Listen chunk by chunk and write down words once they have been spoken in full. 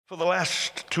For the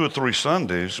last 2 or 3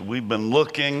 Sundays, we've been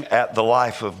looking at the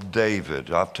life of David.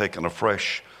 I've taken a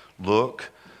fresh look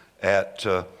at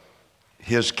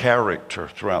his character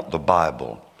throughout the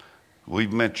Bible.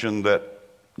 We've mentioned that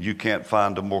you can't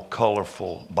find a more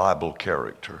colorful Bible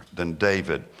character than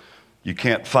David. You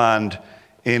can't find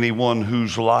anyone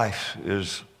whose life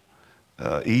is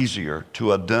easier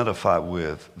to identify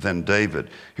with than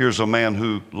David. Here's a man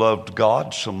who loved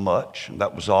God so much, and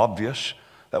that was obvious.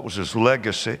 That was his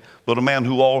legacy. But a man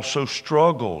who also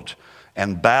struggled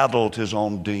and battled his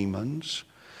own demons,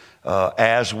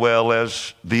 as well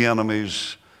as the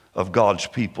enemies of God's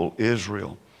people,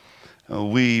 Israel.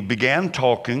 We began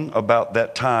talking about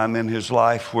that time in his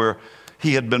life where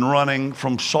he had been running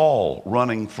from Saul,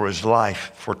 running for his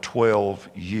life for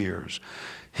 12 years.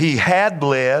 He had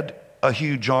led a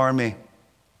huge army,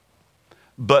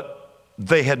 but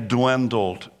they had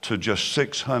dwindled to just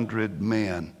 600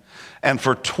 men. And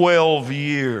for 12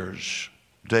 years,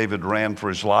 David ran for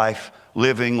his life,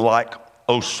 living like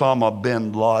Osama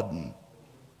bin Laden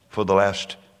for the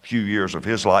last few years of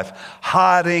his life,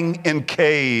 hiding in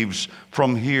caves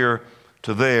from here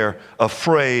to there,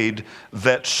 afraid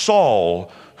that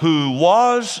Saul, who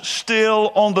was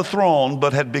still on the throne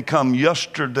but had become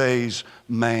yesterday's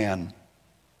man,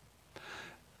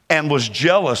 and was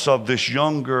jealous of this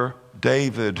younger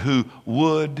David who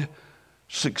would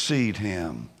succeed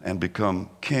him and become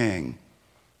king.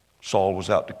 Saul was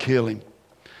out to kill him.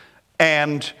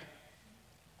 And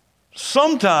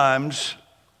sometimes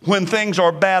when things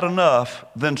are bad enough,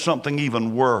 then something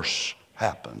even worse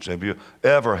happens. Have you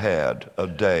ever had a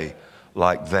day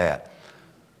like that?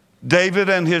 David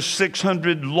and his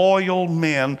 600 loyal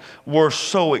men were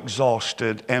so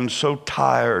exhausted and so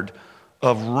tired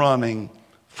of running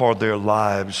for their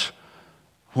lives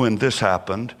when this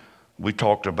happened. We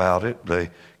talked about it. They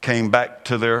came back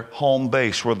to their home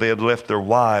base where they had left their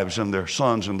wives and their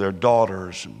sons and their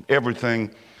daughters and everything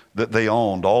that they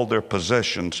owned, all their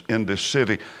possessions in this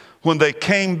city. When they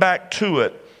came back to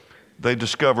it, they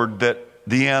discovered that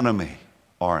the enemy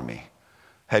army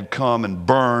had come and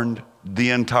burned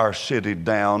the entire city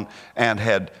down and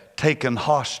had taken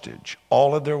hostage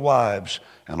all of their wives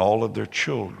and all of their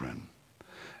children.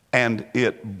 And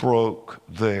it broke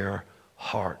their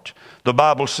heart. The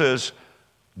Bible says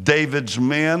David's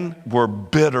men were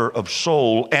bitter of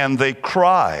soul and they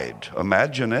cried.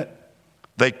 Imagine it.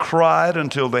 They cried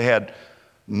until they had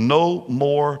no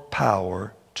more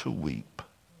power to weep.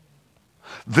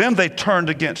 Then they turned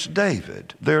against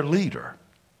David, their leader,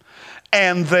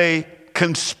 and they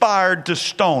conspired to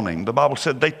stone him. The Bible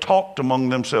said they talked among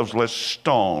themselves, let's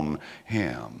stone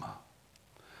him.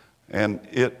 And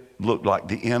it looked like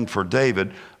the end for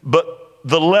David. But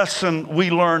the lesson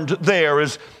we learned there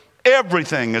is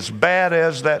everything, as bad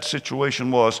as that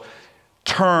situation was,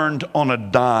 turned on a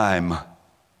dime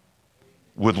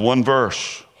with one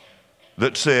verse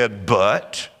that said,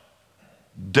 but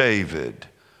David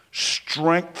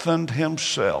strengthened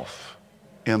himself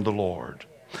in the Lord.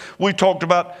 We talked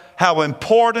about how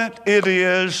important it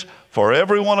is for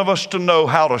every one of us to know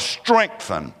how to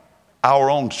strengthen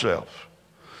our own self.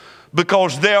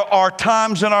 Because there are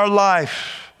times in our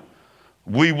life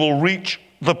we will reach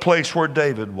the place where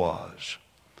David was,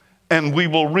 and we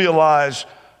will realize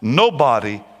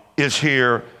nobody is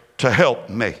here to help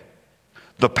me.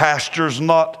 The pastor's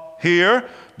not here.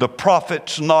 The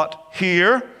prophet's not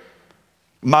here.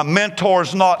 My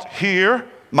mentor's not here.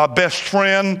 My best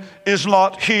friend is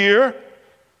not here.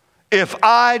 If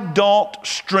I don't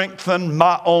strengthen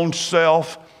my own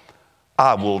self,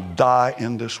 I will die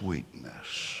in this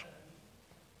weakness.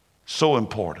 So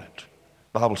important.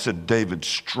 The Bible said David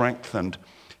strengthened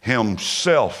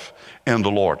himself in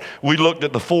the Lord. We looked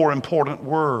at the 4 important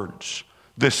words.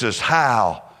 This is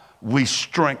how we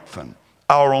strengthen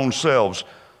our own selves.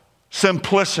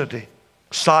 Simplicity,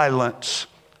 silence,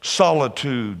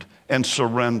 solitude, and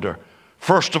surrender.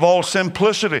 First of all,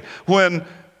 simplicity. When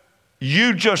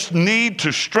you just need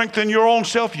to strengthen your own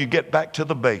self, you get back to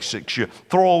the basics. You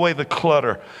throw away the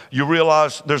clutter. You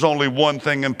realize there's only one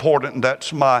thing important, and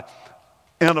that's my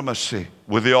intimacy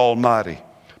with the Almighty.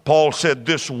 Paul said,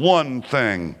 this one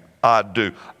thing I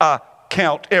do. I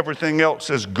count everything else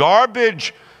as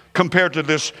garbage compared to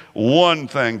this one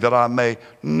thing, that I may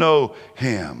know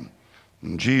him.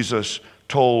 And Jesus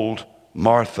told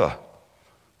Martha,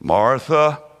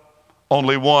 Martha,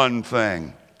 only one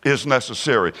thing is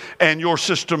necessary. And your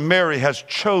sister Mary has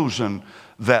chosen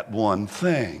that one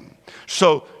thing.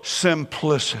 So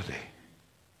simplicity.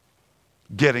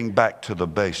 Getting back to the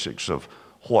basics of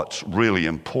what's really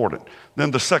important.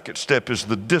 Then the second step is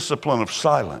the discipline of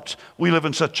silence. We live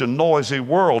in such a noisy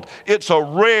world. It's a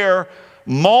rare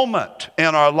moment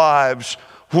in our lives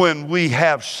when we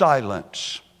have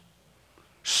silence.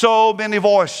 So many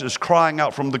voices crying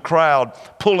out from the crowd,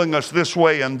 pulling us this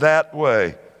way and that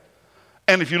way.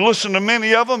 And if you listen to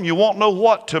many of them, you won't know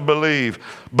what to believe.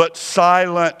 But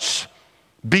silence,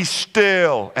 be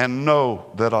still and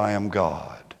know that I am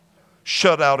God.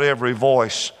 Shut out every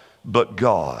voice but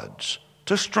God's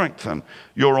to strengthen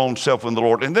your own self in the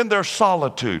Lord. And then there's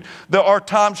solitude. There are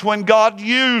times when God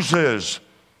uses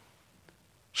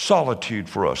solitude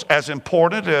for us. As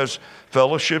important as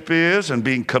fellowship is and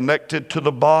being connected to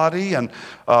the body and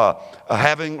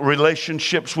having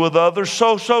relationships with others,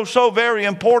 so very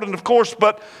important, of course,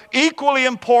 but equally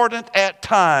important at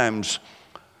times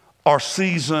are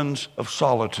seasons of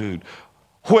solitude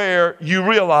where you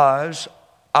realize,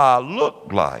 I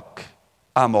look like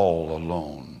I'm all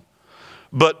alone.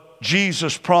 But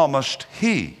Jesus promised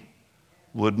He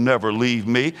would never leave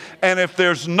me. And if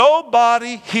there's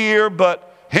nobody here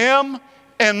but Him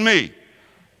and me,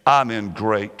 I'm in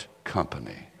great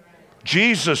company.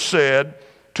 Jesus said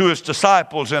to His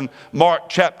disciples in Mark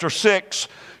chapter 6,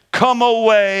 come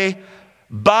away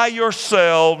by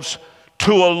yourselves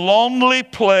to a lonely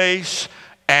place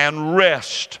and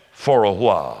rest for a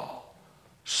while.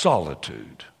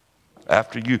 Solitude.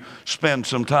 After you spend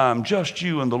some time, just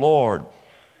you and the Lord,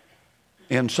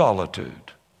 in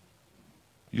solitude,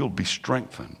 you'll be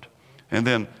strengthened. And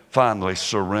then finally,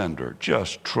 surrender,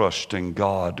 just trusting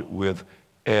God with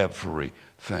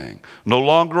everything. No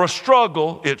longer a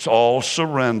struggle, it's all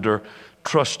surrender,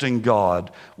 trusting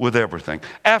God with everything.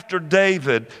 After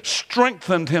David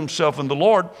strengthened himself in the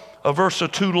Lord, a verse or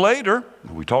two later,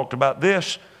 we talked about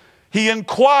this, he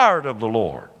inquired of the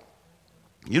Lord.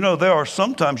 You know, there are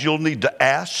sometimes you'll need to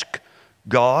ask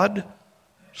God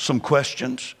some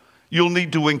questions. You'll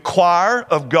need to inquire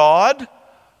of God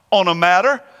on a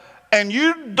matter, and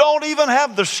you don't even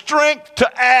have the strength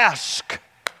to ask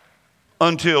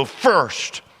until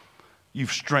first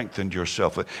you've strengthened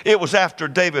yourself. It was after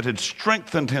David had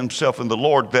strengthened himself in the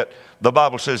Lord that the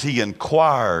Bible says he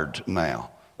inquired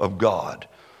now of God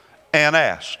and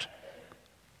asked,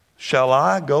 shall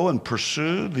I go and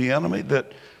pursue the enemy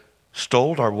that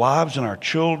stole our wives and our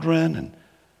children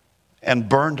and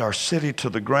burned our city to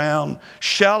the ground?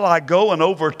 Shall I go and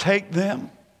overtake them?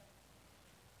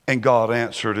 And God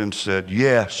answered and said,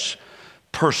 yes,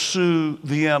 pursue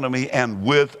the enemy and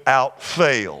without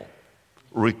fail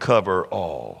recover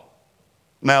all.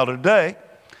 Now today,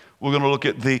 we're going to look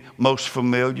at the most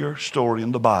familiar story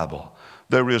in the Bible.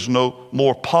 There is no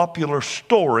more popular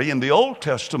story in the Old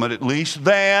Testament, at least,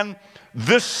 than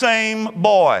this same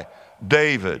boy,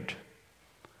 David,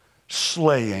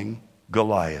 slaying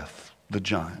Goliath, the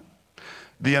giant.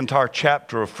 The entire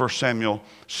chapter of 1 Samuel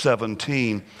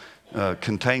 17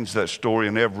 contains that story,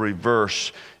 and every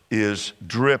verse is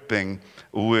dripping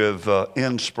with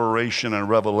inspiration and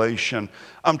revelation.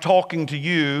 I'm talking to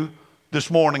you this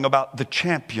morning about the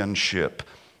championship,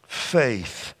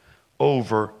 faith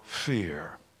over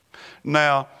fear.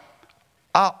 Now,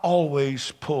 I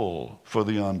always pull for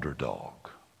the underdog.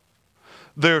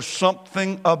 There's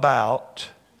something about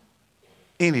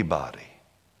anybody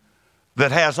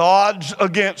that has odds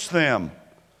against them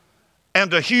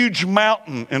and a huge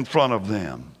mountain in front of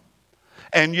them,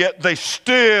 and yet they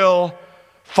still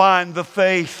find the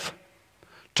faith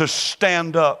to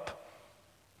stand up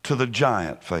to the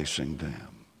giant facing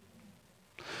them.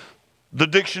 The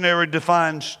dictionary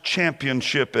defines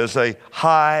championship as a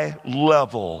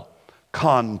high-level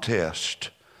contest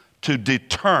to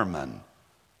determine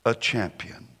a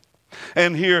champion.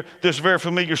 And here, this very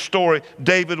familiar story,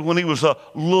 David, when he was a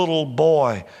little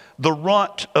boy, the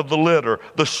runt of the litter,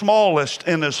 the smallest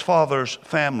in his father's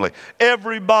family.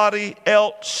 Everybody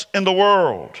else in the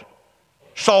world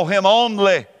saw him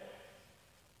only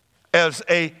as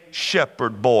a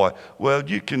shepherd boy. Well,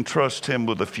 you can trust him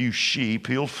with a few sheep.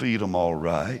 He'll feed them all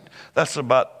right. That's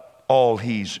about all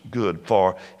he's good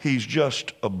for. He's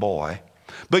just a boy.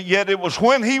 But yet it was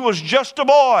when he was just a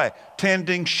boy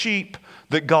tending sheep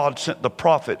that God sent the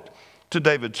prophet to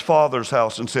David's father's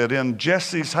house and said, in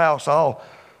Jesse's house, I'll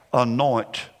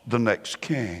anoint the next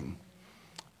king.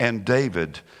 And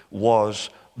David was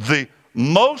the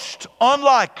most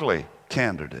unlikely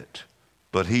candidate,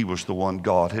 but he was the one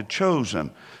God had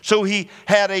chosen. So he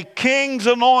had a king's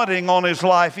anointing on his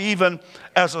life, even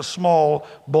as a small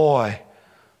boy.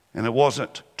 And it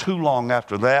wasn't too long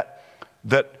after that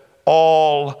that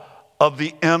all of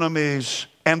the enemies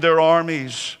and their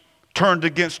armies turned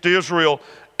against Israel,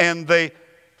 and they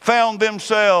found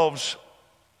themselves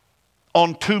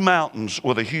on two mountains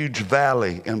with a huge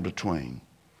valley in between.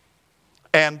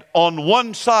 And on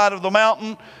one side of the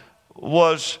mountain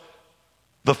was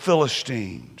the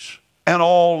Philistines and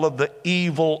all of the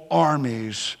evil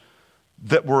armies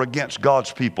that were against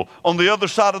God's people. On the other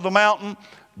side of the mountain,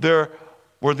 there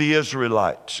were the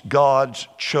Israelites, God's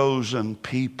chosen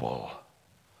people.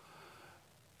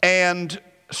 And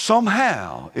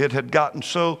somehow it had gotten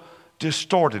so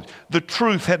distorted. The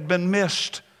truth had been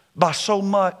missed by so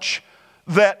much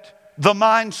that the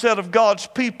mindset of God's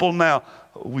people now,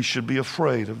 we should be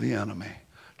afraid of the enemy.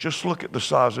 Just look at the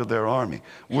size of their army.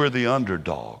 We're the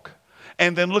underdog.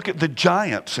 And then look at the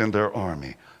giants in their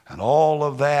army. And all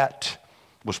of that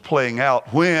was playing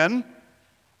out when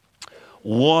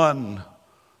one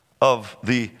of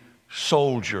the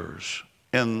soldiers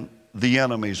in the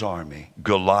enemy's army,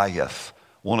 Goliath,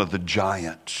 one of the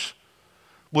giants,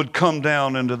 would come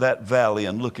down into that valley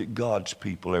and look at God's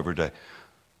people every day.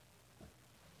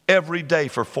 Every day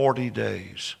for 40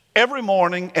 days. Every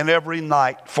morning and every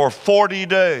night for 40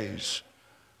 days.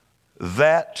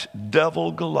 That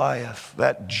devil Goliath,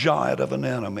 that giant of an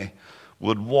enemy,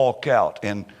 would walk out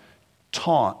and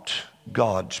taunt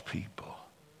God's people.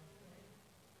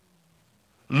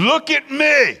 Look at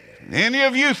me. Any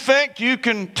of you think you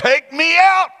can take me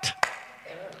out?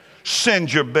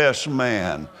 Send your best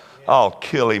man. I'll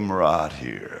kill him right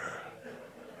here.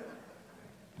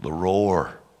 The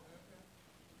roar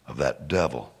of that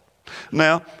devil.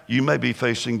 Now, you may be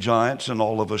facing giants, and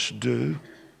all of us do.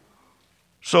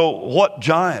 So what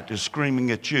giant is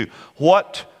screaming at you?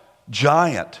 What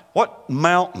giant, what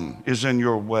mountain is in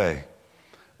your way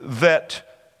that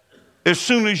as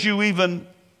soon as you even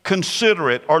consider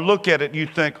it or look at it, you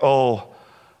think, oh,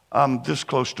 I'm this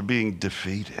close to being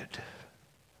defeated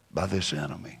by this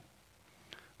enemy?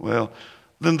 Well,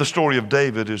 then the story of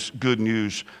David is good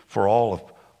news for all of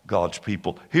God's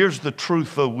people. Here's the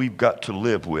truth, though, we've got to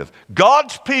live with.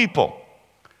 God's people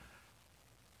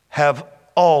have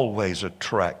always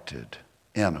attracted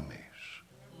enemies.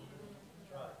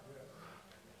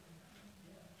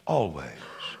 Always.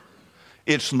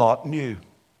 It's not new.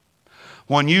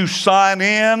 When you sign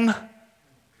in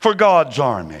for God's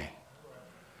army,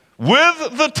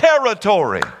 with the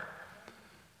territory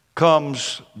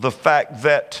comes the fact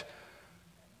that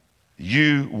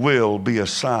you will be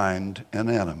assigned an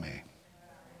enemy.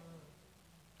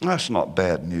 That's not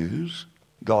bad news.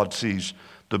 God sees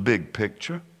the big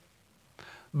picture.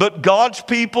 But God's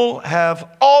people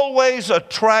have always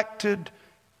attracted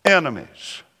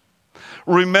enemies.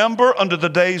 Remember, under the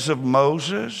days of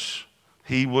Moses,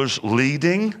 he was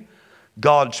leading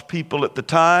God's people at the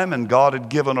time, and God had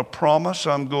given a promise.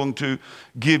 I'm going to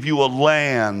give you a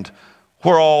land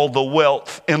where all the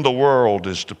wealth in the world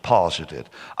is deposited.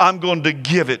 I'm going to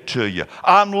give it to you.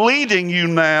 I'm leading you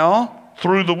now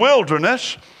through the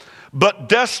wilderness, but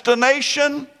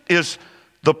destination is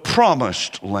the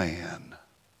promised land.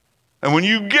 And when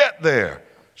you get there,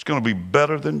 it's going to be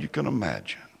better than you can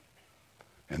imagine.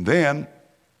 And then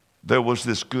there was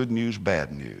this good news,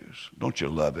 bad news. Don't you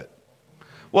love it?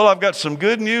 Well, I've got some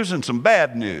good news and some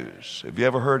bad news. Have you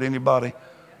ever heard anybody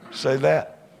say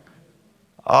that?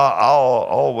 I'll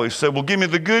always say, well, give me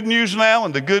the good news now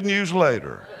and the good news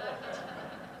later.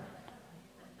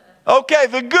 Okay,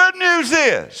 the good news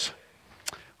is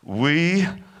we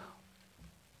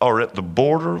are at the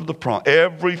border of the promise.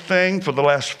 Everything for the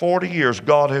last 40 years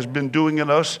God has been doing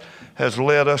in us has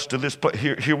led us to this place.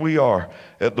 Here we are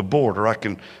at the border. I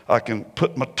can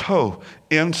put my toe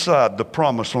inside the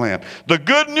promised land. The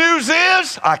good news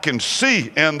is I can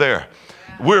see in there.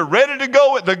 We're ready to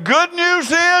go. The good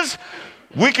news is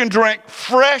we can drink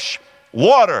fresh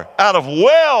water out of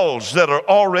wells that are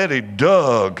already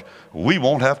dug. We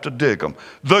won't have to dig them.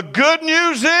 The good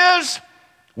news is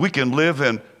we can live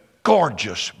in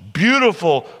gorgeous,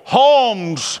 beautiful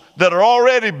homes that are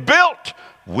already built.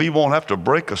 We won't have to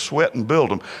break a sweat and build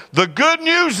them. The good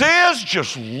news is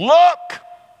just look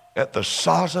at the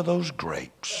size of those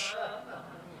grapes.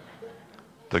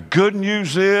 The good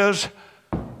news is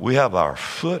we have our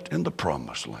foot in the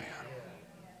promised land.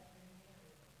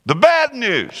 The bad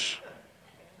news,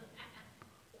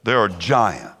 there are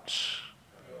giants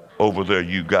over there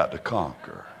you got to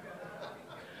conquer.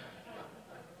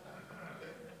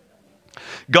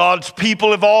 God's people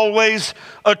have always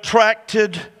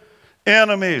attracted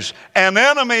enemies, and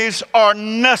enemies are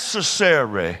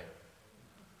necessary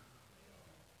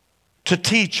to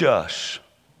teach us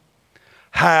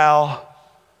how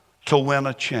to win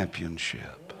a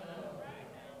championship.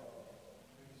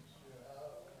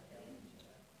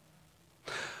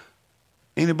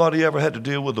 Anybody ever had to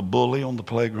deal with a bully on the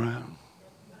playground?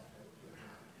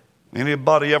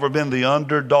 Anybody ever been the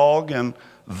underdog in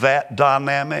that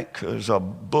dynamic? There's a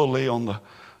bully on the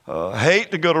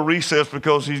hate to go to recess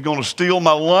because he's going to steal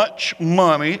my lunch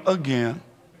money again.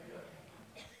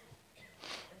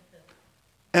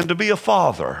 and to be a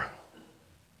father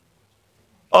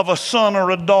of a son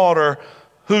or a daughter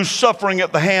who's suffering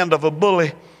at the hand of a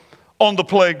bully on the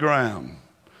playground.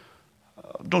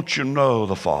 Don't you know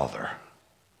the father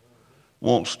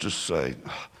wants to say,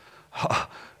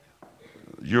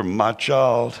 you're my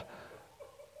child.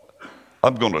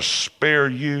 I'm going to spare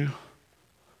you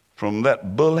from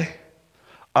that bully.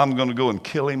 I'm going to go and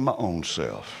kill him my own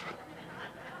self.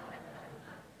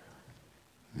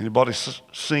 Anybody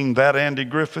seen that Andy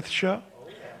Griffith show?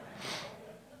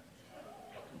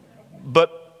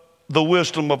 But the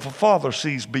wisdom of a father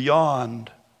sees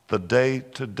beyond the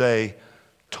day-to-day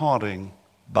taunting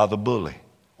by the bully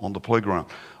on the playground.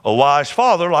 A wise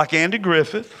father like Andy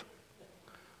Griffith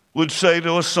would say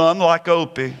to a son like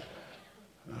Opie,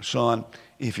 son,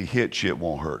 if he hits you, it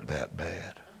won't hurt that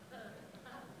bad.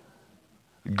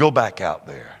 Go back out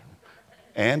there.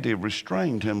 Andy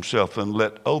restrained himself and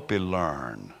let Opie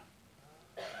learn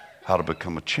how to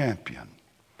become a champion.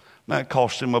 Now, it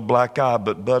cost him a black eye,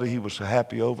 but buddy, he was so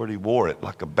happy over it, he wore it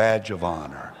like a badge of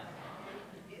honor.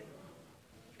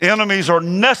 Enemies are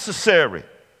necessary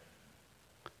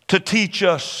to teach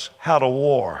us how to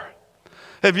war.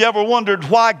 Have you ever wondered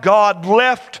why God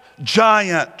left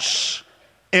giants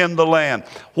in the land?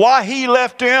 Why he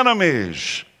left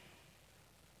enemies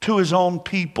to his own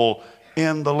people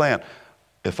in the land?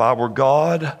 If I were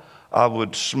God, I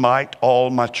would smite all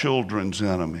my children's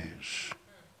enemies.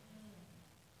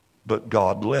 But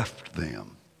God left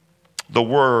them. The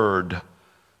word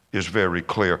is very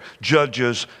clear.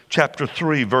 Judges chapter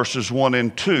 3, verses 1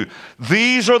 and 2.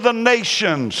 These are the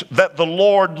nations that the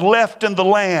Lord left in the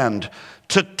land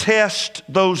to test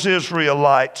those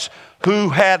Israelites who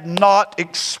had not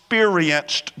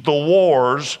experienced the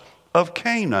wars of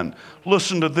Canaan.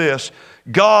 Listen to this.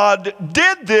 God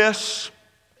did this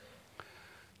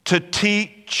to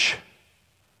teach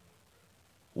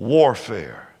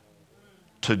warfare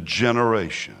to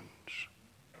generations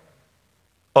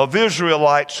of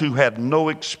Israelites who had no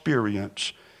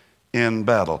experience in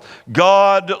battle.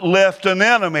 God left an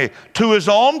enemy to his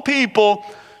own people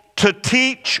to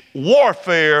teach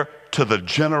warfare to the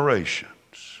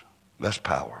generations. That's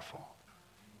powerful.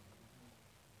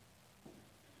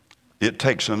 It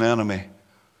takes an enemy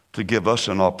to give us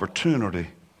an opportunity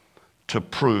to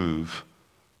prove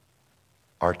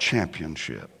our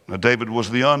championship. Now, David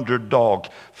was the underdog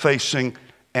facing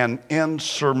an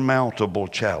insurmountable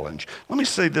challenge. Let me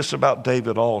say this about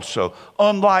David also.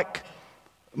 Unlike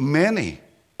many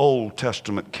Old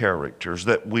Testament characters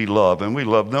that we love, and we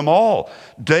love them all,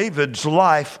 David's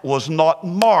life was not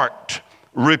marked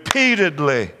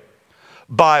repeatedly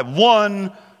by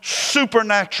one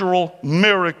supernatural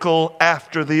miracle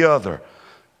after the other.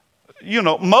 You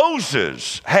know,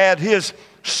 Moses had his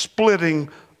splitting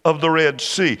of the Red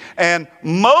Sea. And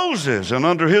Moses, and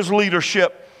under his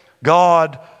leadership,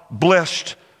 God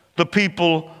blessed the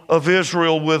people of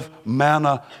Israel with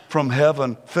manna from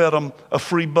heaven, fed them a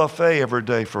free buffet every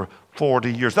day for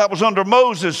 40 years. That was under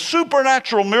Moses,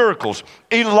 supernatural miracles.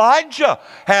 Elijah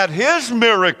had his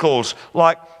miracles,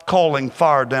 like calling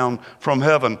fire down from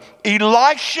heaven.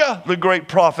 Elisha, the great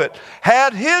prophet,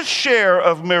 had his share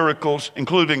of miracles,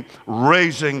 including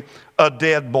raising a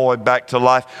dead boy back to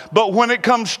life. But when it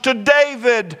comes to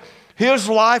David, his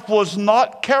life was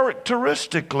not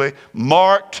characteristically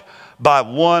marked by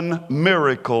one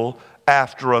miracle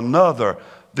after another.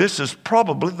 This is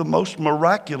probably the most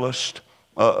miraculous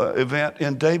event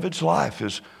in David's life,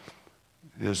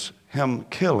 is him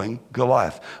killing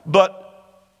Goliath. But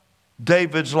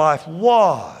David's life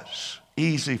was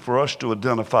easy for us to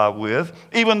identify with,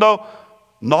 even though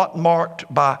not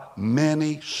marked by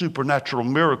many supernatural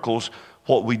miracles.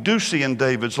 What we do see in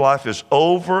David's life is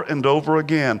over and over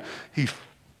again, he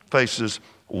faces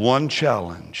one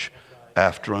challenge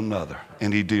after another,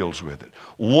 and he deals with it.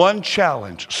 One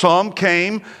challenge. Some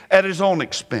came at his own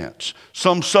expense,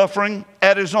 some suffering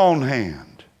at his own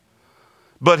hand.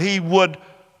 But he would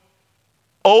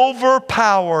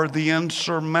overpower the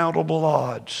insurmountable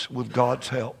odds with God's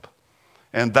help.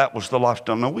 And that was the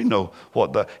lifestyle. Now we know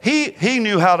what he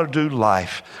knew how to do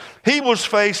life. He was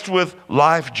faced with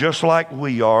life just like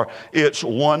we are. It's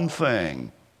one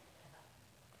thing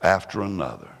after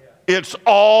another. It's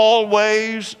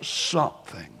always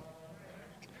something.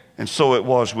 And so it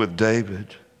was with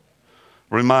David.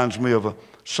 Reminds me of a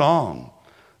song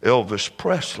Elvis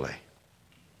Presley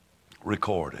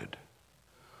recorded.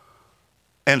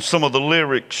 And some of the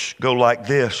lyrics go like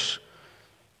this.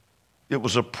 It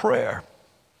was a prayer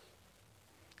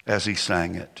as he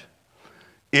sang it.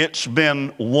 It's been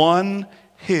one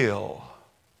hill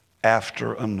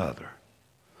after another.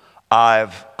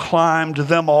 I've climbed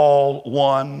them all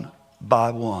one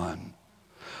by one.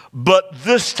 But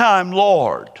this time,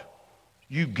 Lord,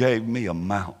 you gave me a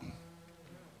mountain.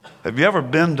 Have you ever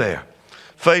been there,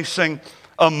 facing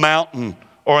a mountain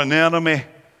or an enemy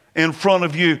in front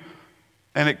of you,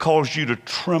 and it caused you to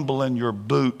tremble in your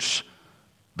boots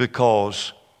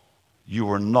because you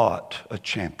were not a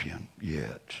champion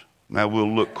yet? Now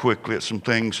we'll look quickly at some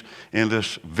things in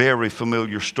this very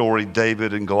familiar story,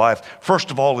 David and Goliath.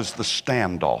 First of all is the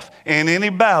standoff. In any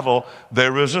battle,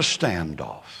 there is a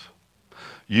standoff.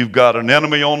 You've got an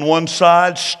enemy on one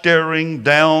side staring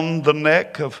down the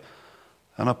neck of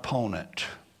an opponent.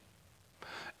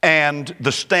 And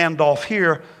the standoff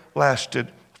here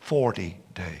lasted 40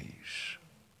 days.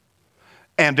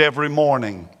 And every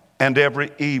morning and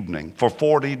every evening for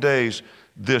 40 days,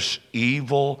 this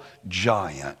evil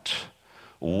giant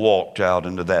walked out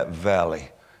into that valley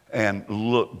and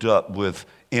looked up with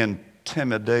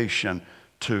intimidation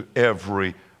to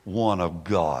every one of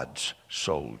God's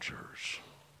soldiers.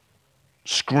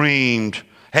 Screamed,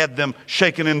 had them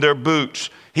shaking in their boots.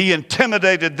 He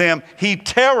intimidated them, he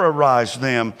terrorized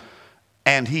them,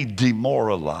 and he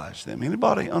demoralized them.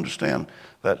 Anybody understand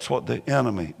that's what the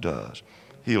enemy does?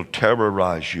 He'll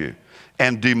terrorize you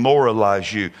and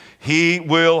demoralize you. He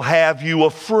will have you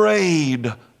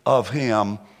afraid of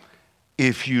him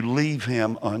if you leave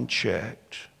him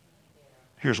unchecked.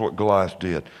 Here's what Goliath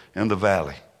did in the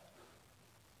valley,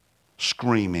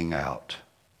 screaming out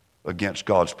against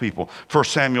God's people. 1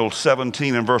 Samuel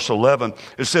 17 and verse 11,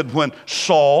 it said, when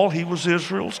Saul, he was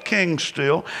Israel's king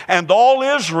still, and all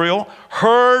Israel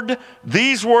heard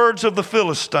these words of the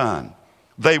Philistine,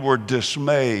 they were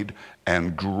dismayed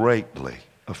and greatly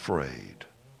afraid.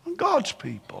 God's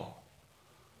people,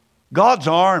 God's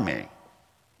army,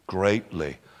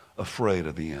 greatly afraid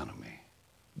of the enemy,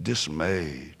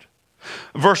 dismayed.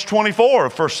 Verse 24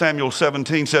 of 1 Samuel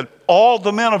 17 said, all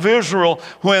the men of Israel,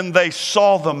 when they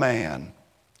saw the man,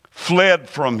 fled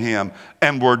from him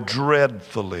and were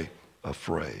dreadfully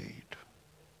afraid.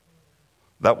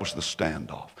 That was the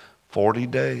standoff. 40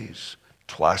 days,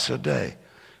 twice a day,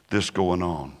 this going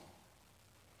on.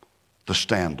 The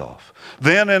standoff.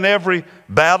 Then in every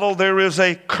battle there is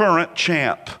a current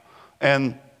champ,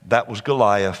 and that was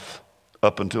Goliath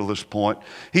up until this point.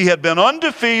 He had been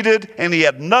undefeated and he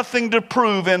had nothing to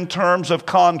prove in terms of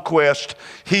conquest.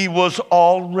 He was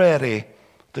already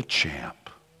the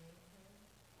champ.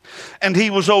 And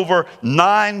he was over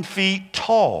 9 feet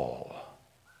tall.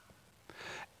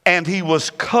 And he was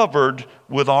covered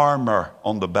with armor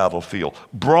on the battlefield,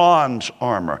 bronze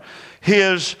armor.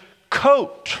 His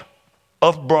coat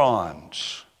of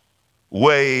bronze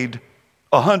weighed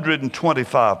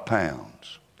 125 pounds.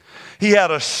 He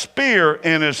had a spear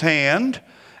in his hand,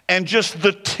 and just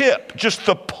the tip, just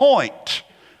the point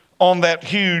on that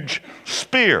huge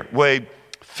spear weighed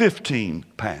 15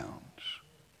 pounds.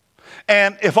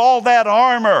 And if all that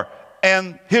armor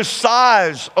and his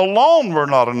size alone were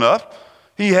not enough,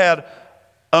 he had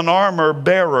an armor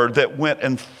bearer that went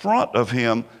in front of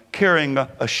him carrying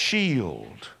a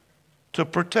shield to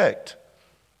protect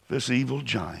this evil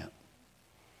giant.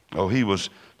 Oh, he was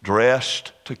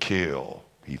dressed to kill,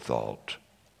 he thought.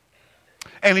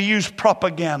 And he used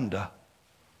propaganda.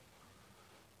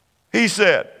 He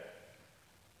said,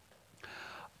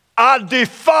 I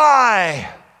defy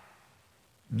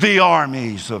the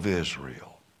armies of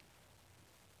Israel.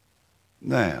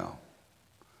 Now,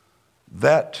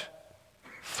 that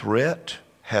threat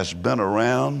has been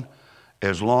around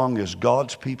as long as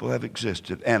God's people have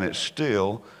existed, and it's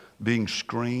still being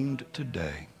screamed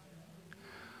today.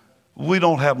 We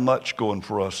don't have much going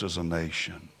for us as a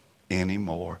nation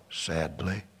anymore,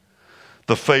 sadly.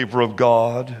 The favor of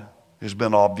God has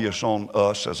been obvious on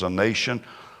us as a nation,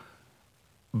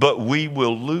 but we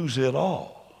will lose it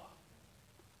all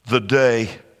the day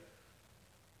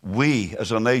we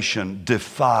as a nation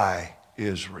defy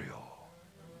Israel.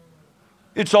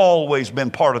 It's always been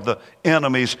part of the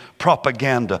enemy's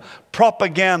propaganda.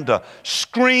 Propaganda,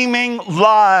 screaming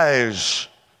lies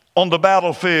on the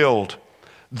battlefield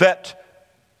that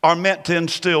are meant to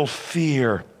instill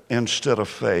fear instead of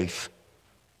faith.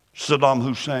 Saddam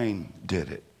Hussein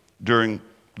did it during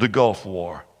the Gulf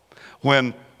War.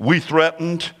 When we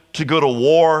threatened to go to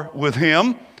war with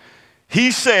him,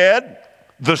 he said,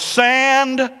 the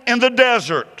sand in the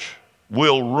desert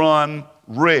will run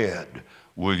red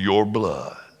with your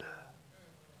blood.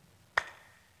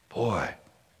 Boy.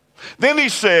 Then he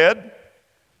said,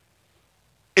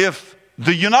 if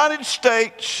the United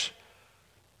States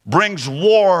brings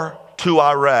war to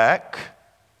Iraq,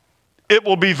 it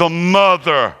will be the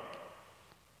mother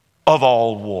of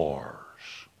all wars.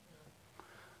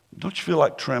 Don't you feel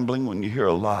like trembling when you hear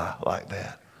a lie like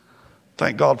that?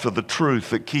 Thank God for the truth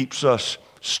that keeps us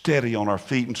steady on our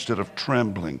feet instead of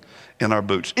trembling in our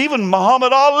boots. Even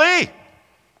Muhammad Ali,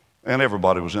 and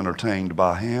everybody was entertained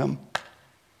by him.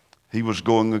 He was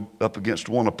going up against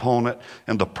one opponent,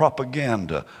 and the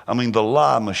propaganda, the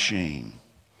lie machine.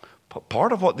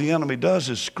 Part of what the enemy does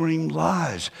is scream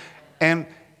lies, and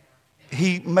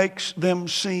he makes them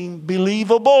seem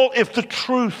believable if the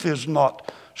truth is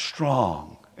not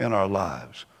strong in our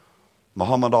lives.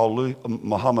 Muhammad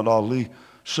Ali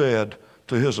said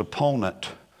to his opponent,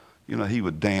 he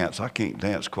would dance. I can't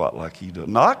dance quite like he does.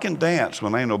 Now, I can dance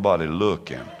when ain't nobody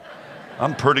looking.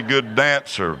 I'm a pretty good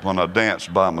dancer when I dance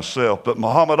by myself. But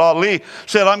Muhammad Ali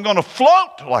said, I'm going to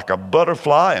float like a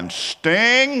butterfly and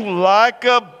sting like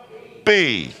a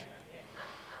bee.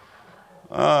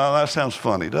 That sounds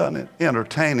funny, doesn't it?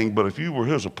 Entertaining, but if you were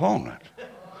his opponent,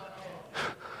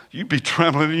 you'd be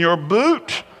trembling in your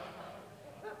boot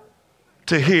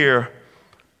to hear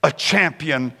a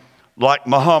champion like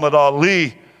Muhammad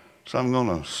Ali. So I'm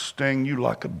going to sting you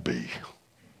like a bee.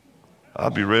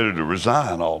 I'd be ready to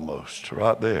resign almost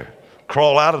right there.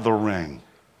 Crawl out of the ring.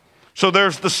 So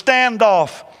there's the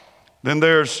standoff. Then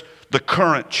there's the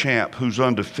current champ who's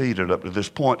undefeated up to this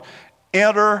point.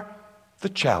 Enter the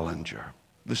challenger.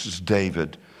 This is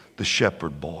David, the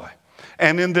shepherd boy.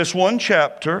 And in this one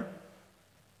chapter,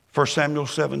 1 Samuel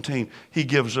 17, he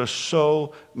gives us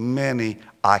so many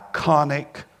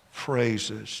iconic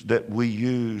phrases that we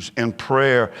use in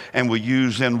prayer and we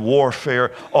use in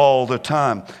warfare all the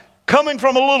time. Coming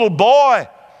from a little boy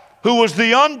who was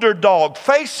the underdog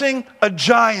facing a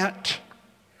giant.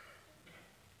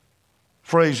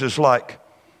 Phrases like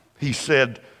he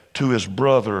said to his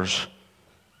brothers,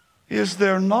 is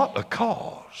there not a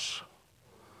cause?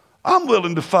 I'm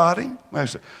willing to fight him. They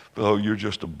said, oh, you're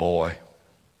just a boy.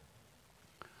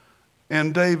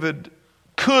 And David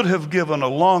could have given a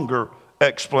longer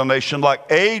explanation,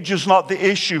 like age is not the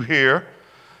issue here.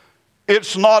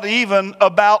 It's not even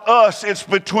about us. It's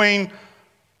between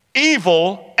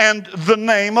evil and the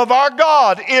name of our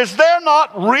God. Is there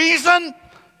not reason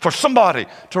for somebody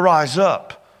to rise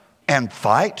up and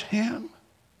fight him?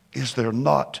 Is there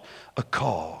not a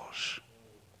cause?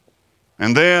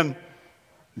 And then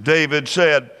David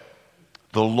said,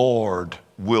 the Lord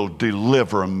will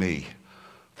deliver me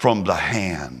from the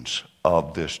hands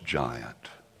of this giant.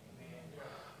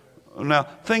 Now,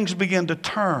 things begin to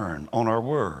turn on our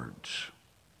words.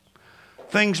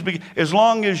 As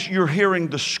long as you're hearing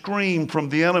the scream from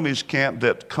the enemy's camp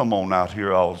that, come on out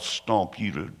here, I'll stomp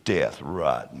you to death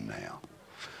right now.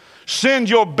 Send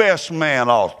your best man,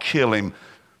 I'll kill him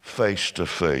face to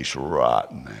face right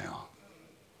now.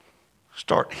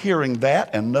 Start hearing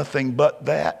that and nothing but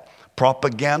that.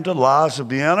 Propaganda, lies of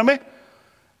the enemy.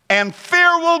 And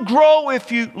fear will grow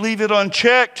if you leave it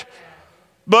unchecked.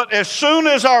 But as soon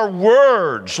as our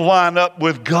words line up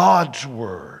with God's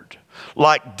word,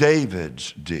 like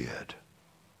David's did,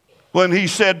 when he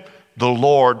said, the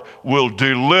Lord will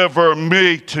deliver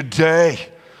me today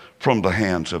from the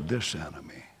hands of this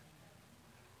enemy.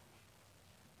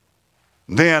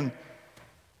 Then,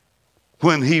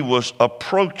 when he was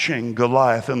approaching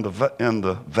Goliath in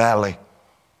the valley,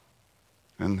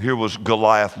 and here was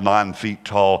Goliath 9 feet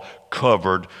tall,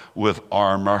 covered with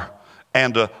armor,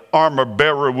 and an armor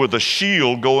bearer with a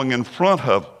shield going in front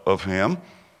of him.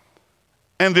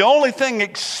 And the only thing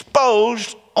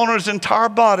exposed on his entire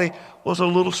body was a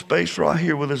little space right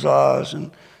here with his eyes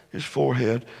and his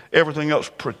forehead. Everything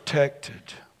else protected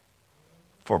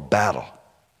for battle.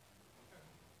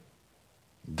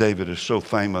 David is so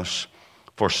famous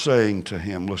for saying to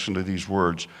him, listen to these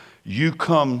words, you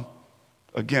come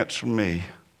against me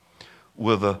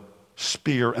with a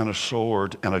spear and a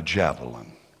sword and a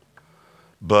javelin,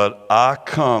 but I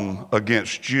come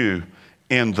against you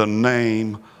in the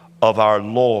name of our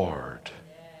Lord.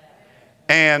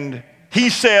 And he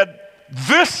said,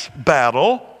 this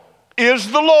battle is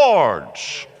the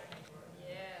Lord's.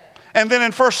 And then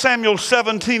in 1 Samuel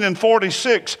 17 and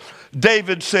 46,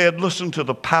 David said, listen to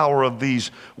the power of these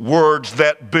words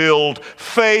that build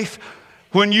faith.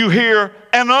 When you hear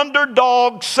an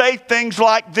underdog say things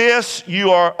like this,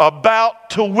 you are about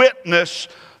to witness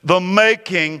the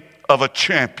making of a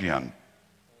champion.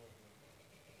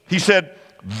 He said,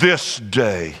 this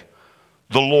day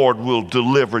the Lord will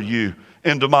deliver you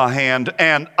into my hand,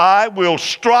 and I will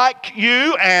strike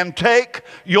you and take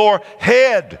your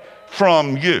head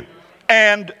from you.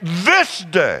 And this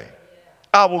day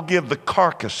I will give the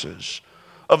carcasses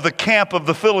of the camp of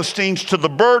the Philistines to the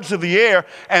birds of the air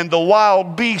and the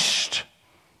wild beasts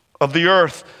of the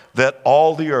earth, that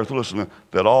all the earth, listen,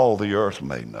 that all the earth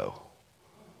may know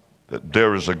that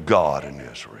there is a God in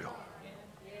Israel.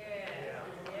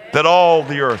 That all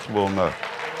the earth will know.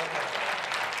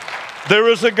 There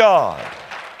is a God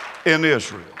in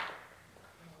Israel.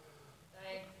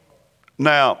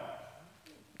 Now,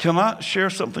 can I share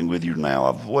something with you now?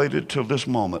 I've waited till this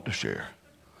moment to share.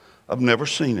 I've never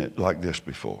seen it like this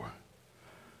before.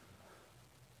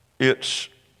 It's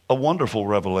a wonderful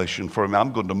revelation for me.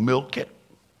 I'm going to milk it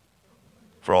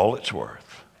for all it's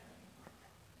worth.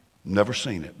 Never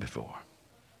seen it before.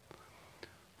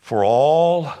 For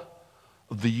all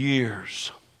of the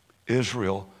years,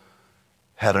 Israel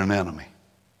had an enemy.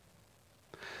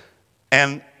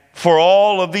 And for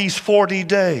all of these 40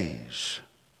 days,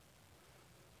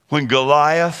 when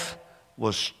Goliath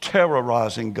was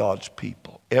terrorizing God's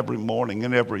people every morning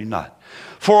and every night,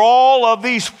 for all of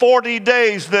these 40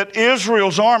 days that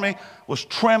Israel's army was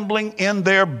trembling in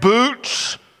their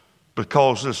boots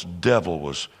because this devil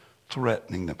was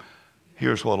threatening them.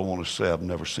 Here's what I want to say I've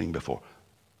never seen before.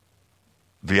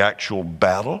 The actual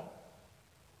battle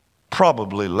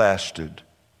probably lasted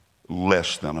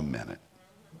less than a minute.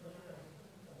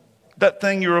 That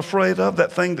thing you're afraid of,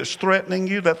 that thing that's threatening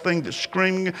you, that thing that's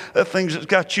screaming, that thing that's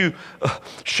got you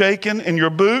shaking in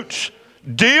your boots,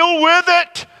 deal with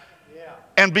it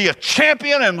and be a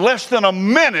champion in less than a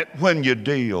minute when you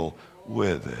deal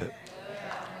with it.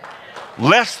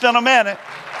 Less than a minute.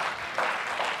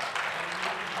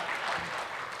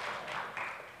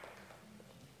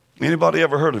 Anybody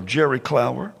ever heard of Jerry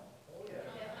Clower?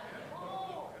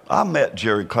 I met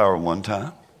Jerry Clower one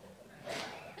time.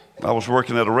 I was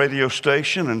working at a radio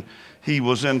station and he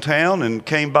was in town and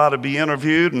came by to be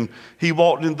interviewed, and he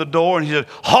walked in the door and he said,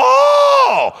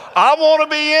 "Oh, I want to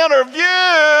be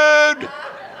interviewed."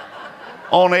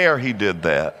 On air he did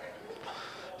that.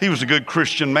 He was a good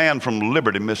Christian man from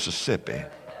Liberty, Mississippi.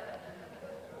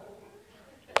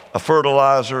 A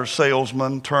fertilizer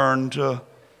salesman turned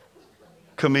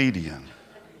comedian.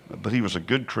 But he was a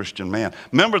good Christian man.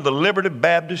 Member of the Liberty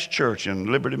Baptist Church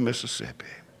in Liberty, Mississippi.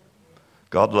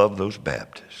 God loved those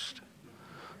Baptists.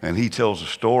 And he tells a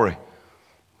story.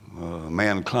 A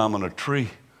man climbing a tree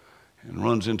and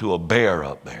runs into a bear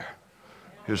up there.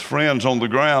 His friends on the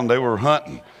ground, they were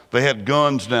hunting. They had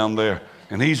guns down there.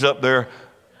 And he's up there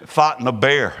fighting a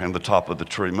bear in the top of the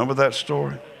tree. Remember that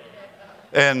story?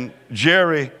 And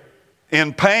Jerry,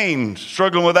 in pain,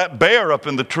 struggling with that bear up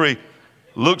in the tree,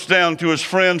 looks down to his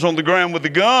friends on the ground with the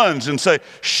guns and say,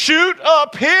 "Shoot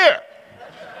up here."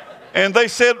 And they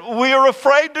said, "We are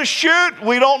afraid to shoot.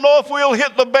 We don't know if we'll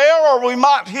hit the bear or we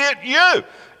might hit you."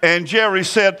 And Jerry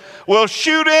said, "Well,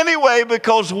 shoot anyway,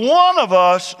 because one of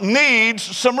us needs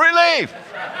some relief."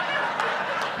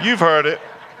 You've heard it.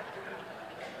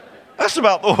 That's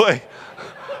about the way.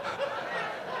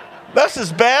 That's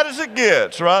as bad as it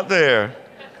gets right there.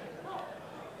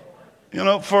 You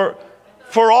know, for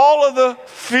all of the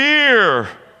fear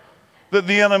that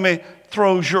the enemy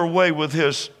throws your way with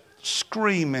his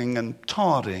screaming and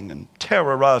taunting and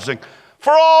terrorizing,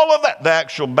 for all of that, the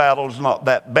actual battle is not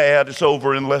that bad. It's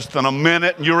over in less than a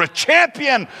minute, and you're a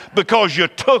champion because you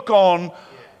took on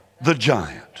the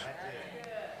giant.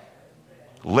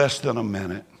 Less than a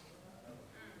minute.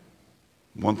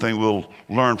 One thing we'll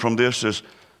learn from this is,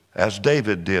 as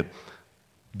David did,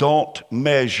 don't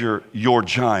measure your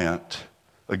giant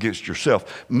against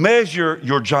yourself. Measure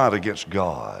your giant against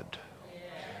God.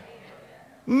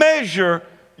 Measure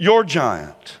your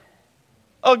giant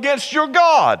against your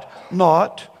God,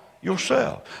 not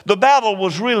yourself. The battle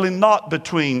was really not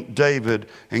between David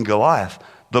and Goliath.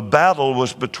 The battle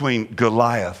was between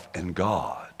Goliath and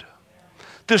God.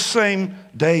 This same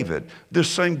David, this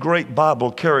same great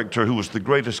Bible character who was the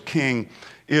greatest king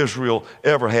Israel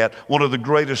ever had, one of the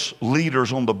greatest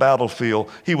leaders on the battlefield.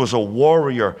 He was a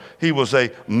warrior. He was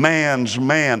a man's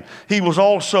man. He was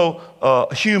also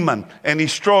human, and he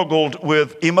struggled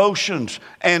with emotions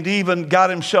and even got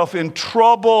himself in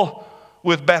trouble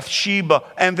with Bathsheba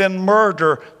and then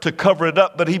murder to cover it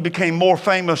up. But he became more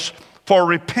famous for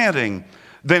repenting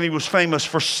than he was famous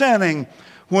for sinning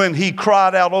when he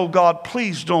cried out, "Oh God,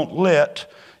 please don't let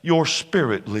your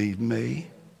spirit leave me.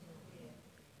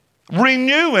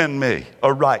 Renew in me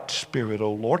a right spirit,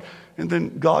 O Lord." And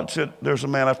then God said, "There's a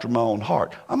man after my own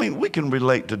heart." I mean, we can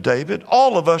relate to David.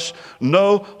 All of us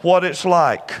know what it's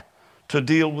like to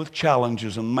deal with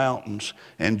challenges and mountains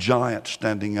and giants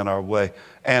standing in our way,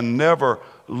 and never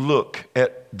look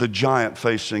at the giant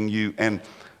facing you and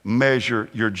measure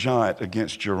your giant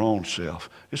against your own self.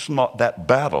 It's not that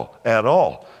battle at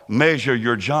all. Measure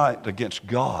your giant against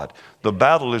God. The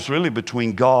battle is really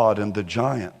between God and the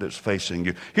giant that's facing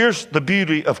you. Here's the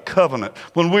beauty of covenant.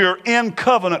 When we are in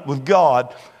covenant with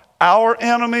God, our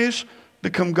enemies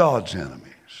become God's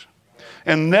enemies.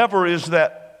 And never is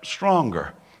that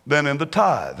stronger than in the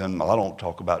tithe. And I don't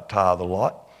talk about tithe a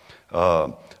lot.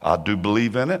 I do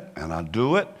believe in it, and I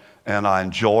do it, and I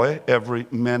enjoy every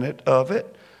minute of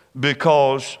it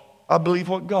because I believe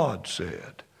what God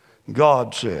said.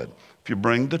 God said, if you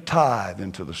bring the tithe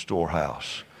into the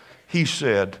storehouse, he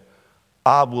said,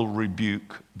 I will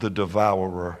rebuke the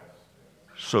devourer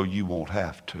so you won't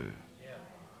have to.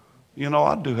 You know,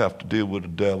 I do have to deal with the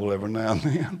devil every now and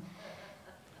then.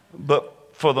 But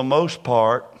for the most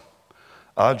part,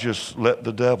 I just let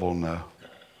the devil know.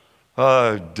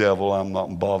 Oh, devil, I'm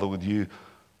not bothered with you.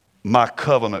 My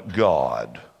covenant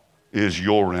God is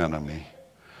your enemy.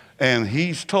 And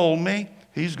he's told me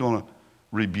he's going to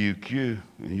rebuke you,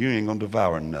 and you ain't going to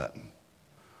devour nothing.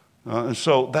 And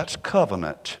so that's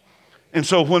covenant. And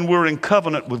so when we're in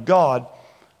covenant with God,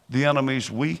 the enemies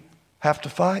we have to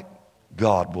fight,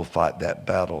 God will fight that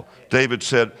battle. David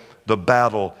said, the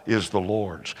battle is the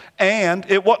Lord's. And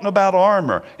it wasn't about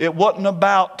armor. It wasn't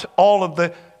about all of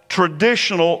the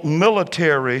traditional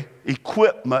military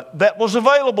equipment that was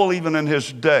available even in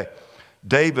his day.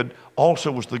 David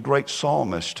also was the great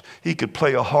psalmist. He could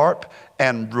play a harp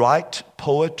and write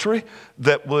poetry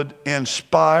that would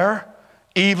inspire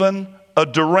even a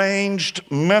deranged,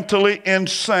 mentally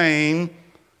insane,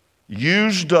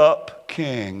 used up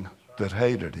king that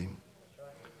hated him.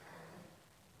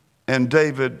 And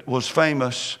David was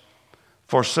famous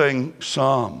for saying,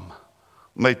 some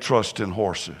may trust in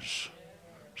horses,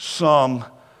 some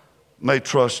may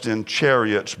trust in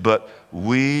chariots, but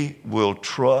we will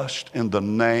trust in the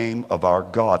name of our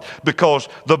God. Because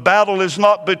the battle is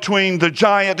not between the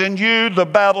giant and you, the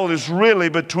battle is really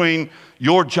between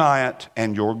your giant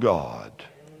and your God.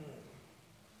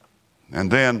 And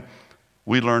then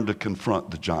we learn to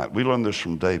confront the giant. We learn this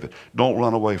from David. Don't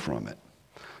run away from it.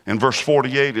 In verse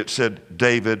 48, it said,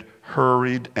 David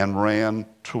hurried and ran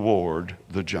toward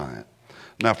the giant.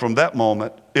 Now, from that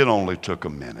moment, it only took a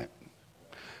minute.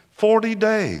 40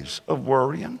 days of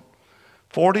worrying,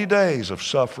 40 days of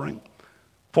suffering,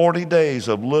 40 days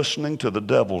of listening to the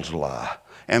devil's lie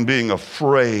and being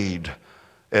afraid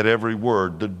at every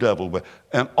word the devil.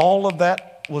 And all of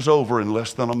that was over in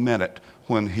less than a minute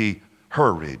when he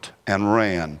hurried and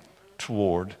ran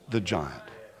toward the giant.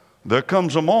 There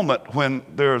comes a moment when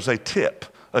there's a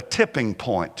tipping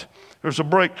point. There's a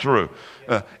breakthrough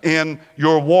in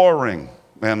your warring.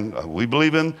 And we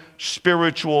believe in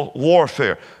spiritual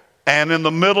warfare. And in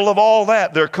the middle of all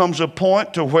that, there comes a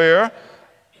point to where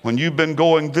when you've been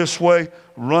going this way,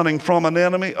 running from an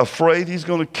enemy, afraid he's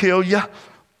going to kill you,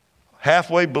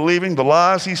 halfway believing the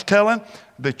lies he's telling,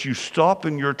 that you stop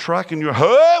in your track and you're,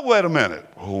 hey, wait a minute.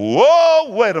 Whoa,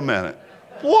 wait a minute.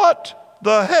 What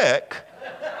the heck?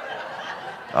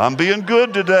 I'm being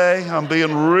good today. I'm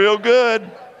being real good.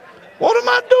 What am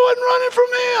I doing running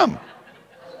from him?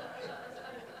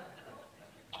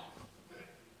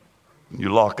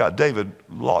 David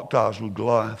locked eyes with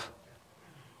Goliath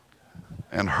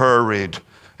and hurried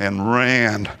and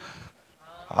ran.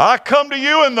 I come to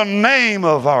you in the name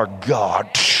of our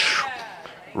God.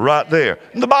 Right there.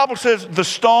 And the Bible says the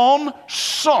stone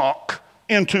sunk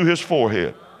into his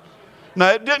forehead.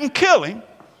 Now, it didn't kill him,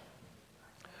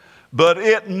 but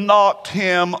it knocked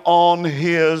him on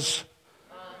his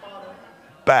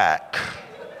back.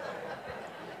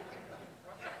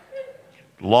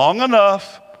 Long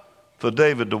enough for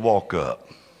David to walk up.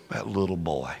 That little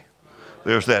boy.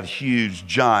 There's that huge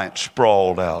giant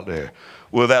sprawled out there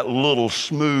with that little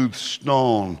smooth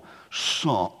stone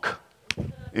sunk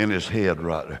in his head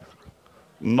right there.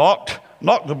 Knocked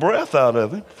the breath out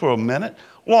of him for a minute.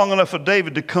 Long enough for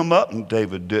David to come up, and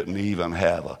David didn't even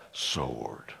have a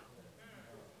sword.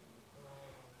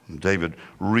 And David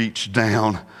reached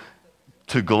down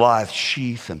to Goliath's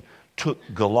sheath and took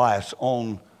Goliath's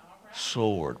own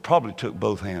sword. Probably took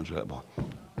both hands of that boy.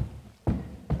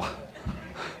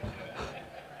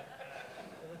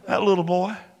 That little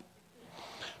boy.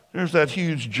 There's that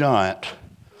huge giant.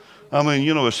 I mean,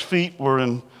 you know, his feet were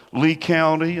in Lee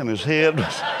County and his head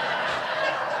was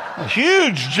a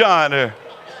huge giant there.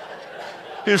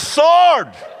 His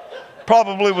sword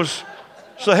probably was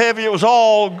so heavy it was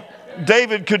all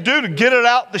David could do to get it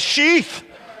out the sheath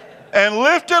and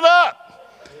lift it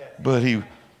up. But he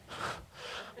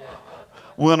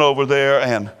went over there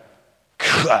and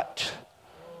cut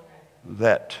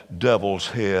that devil's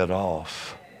head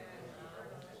off.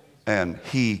 And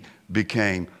he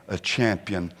became a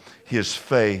champion. His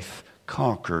faith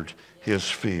conquered his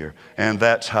fear. And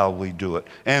that's how we do it.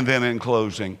 And then in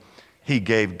closing, he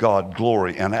gave God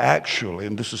glory. And actually,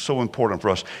 and this is so important for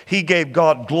us, he gave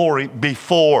God glory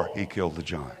before he killed the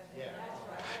giant.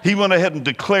 He went ahead and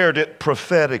declared it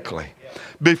prophetically.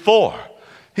 Before.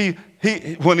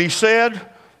 When he said,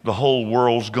 the whole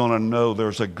world's going to know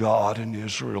there's a God in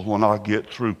Israel when I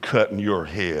get through cutting your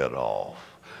head off.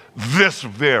 This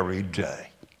very day.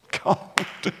 God.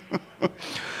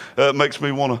 That makes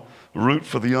me want to root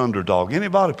for the underdog.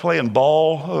 Anybody playing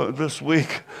ball this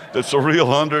week that's a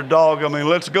real underdog? I mean,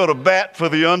 let's go to bat for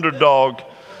the underdog,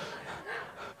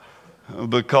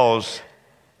 because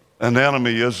an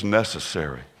enemy is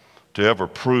necessary to ever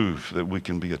prove that we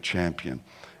can be a champion.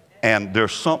 And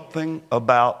there's something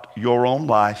about your own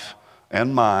life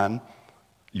and mine,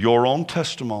 your own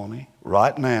testimony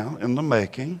right now in the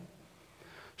making,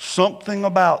 something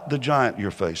about the giant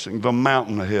you're facing, the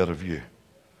mountain ahead of you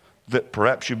that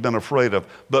perhaps you've been afraid of,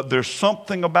 but there's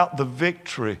something about the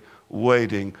victory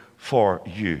waiting for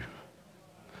you.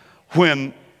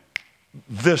 When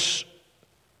this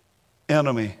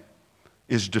enemy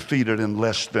is defeated in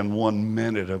less than 1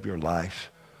 minute of your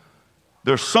life,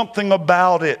 there's something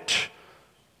about it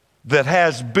that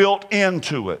has built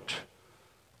into it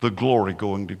the glory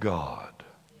going to God.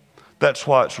 That's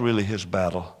why it's really his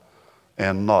battle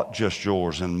and not just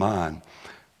yours and mine.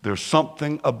 There's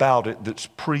something about it that's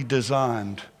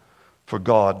pre-designed for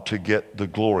God to get the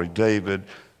glory. David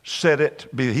said it.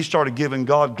 He started giving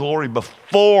God glory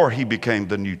before he became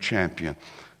the new champion.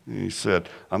 He said,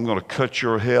 I'm going to cut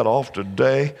your head off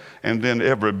today, and then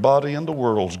everybody in the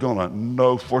world's going to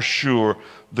know for sure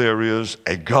there is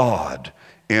a God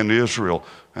in Israel.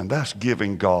 And that's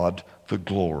giving God the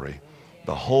glory.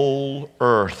 The whole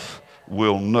earth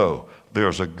will know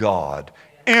there's a God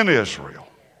in Israel.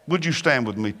 Would you stand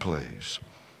with me, please?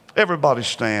 Everybody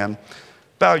stand.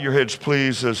 Bow your heads,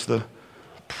 please, as the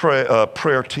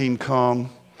prayer team come.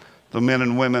 The men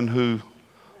and women who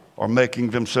are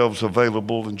making themselves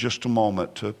available in just a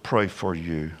moment to pray for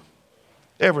you.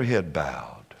 Every head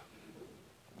bowed.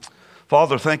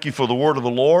 Father, thank you for the word of the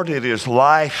Lord. It is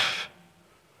life.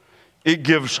 It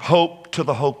gives hope to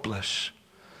the hopeless.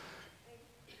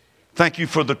 Thank you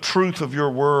for the truth of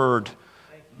your word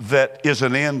that is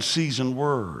an end-season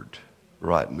word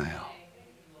right now.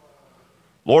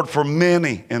 Lord, for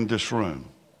many in this room,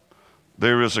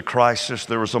 there is a crisis,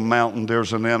 there is a mountain,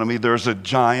 there's an enemy, there's a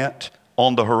giant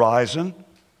on the horizon.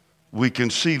 We can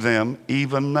see them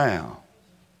even now.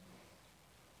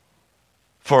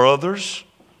 For others,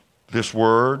 this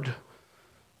word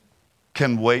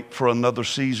can wait for another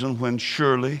season when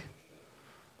surely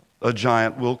a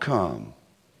giant will come.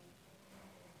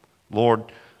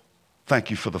 Lord, thank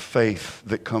you for the faith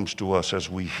that comes to us as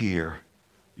we hear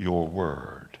your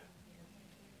word.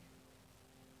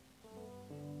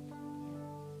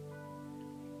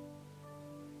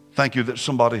 Thank you that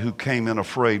somebody who came in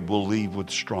afraid will leave with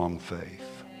strong faith.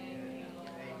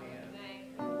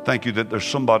 Thank you that there's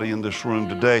somebody in this room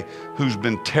today who's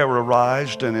been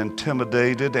terrorized and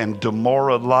intimidated and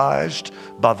demoralized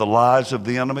by the lies of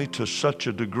the enemy to such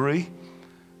a degree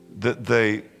that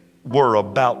they were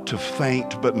about to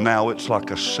faint, but now it's like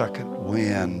a second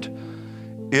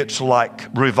wind. It's like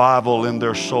revival in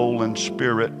their soul and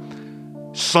spirit.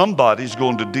 Somebody's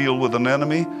going to deal with an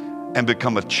enemy and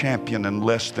become a champion in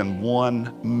less than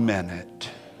 1 minute.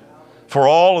 For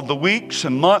all of the weeks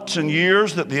and months and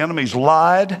years that the enemy's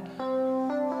lied,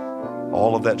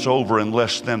 all of that's over in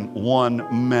less than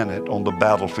 1 minute on the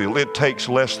battlefield. It takes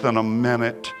less than a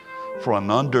minute for an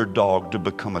underdog to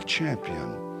become a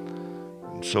champion.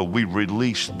 And so we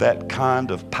release that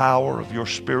kind of power of your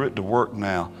spirit to work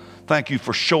now. Thank you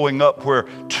for showing up where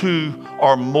two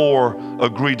or more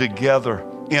agree together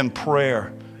in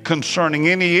prayer concerning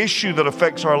any issue that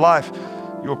affects our life.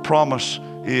 Your promise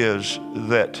is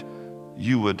that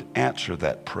you would answer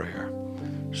that prayer.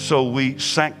 So we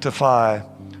sanctify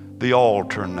the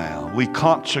altar now. We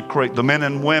consecrate the men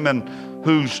and women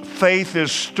whose faith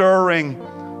is stirring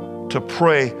to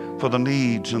pray for the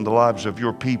needs and the lives of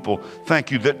your people. Thank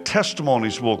you that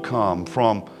testimonies will come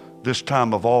from this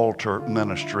time of altar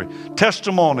ministry.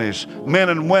 Testimonies, men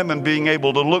and women being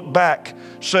able to look back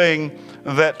saying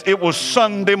that it was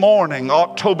Sunday morning,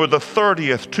 October the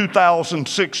 30th,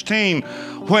 2016,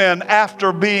 when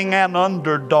after being an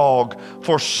underdog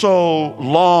for so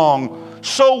long,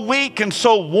 so weak and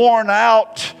so worn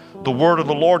out, the word of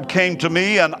the Lord came to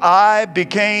me and I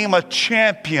became a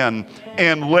champion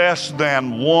in less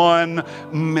than 1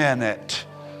 minute.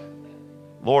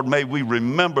 Lord, may we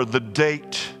remember the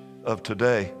date of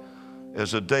today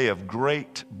as a day of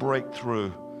great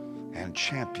breakthrough and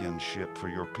championship for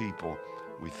your people.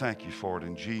 We thank you for it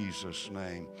in Jesus'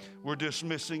 name. We're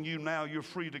dismissing you now. You're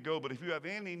free to go, but if you have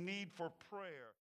any need for prayer,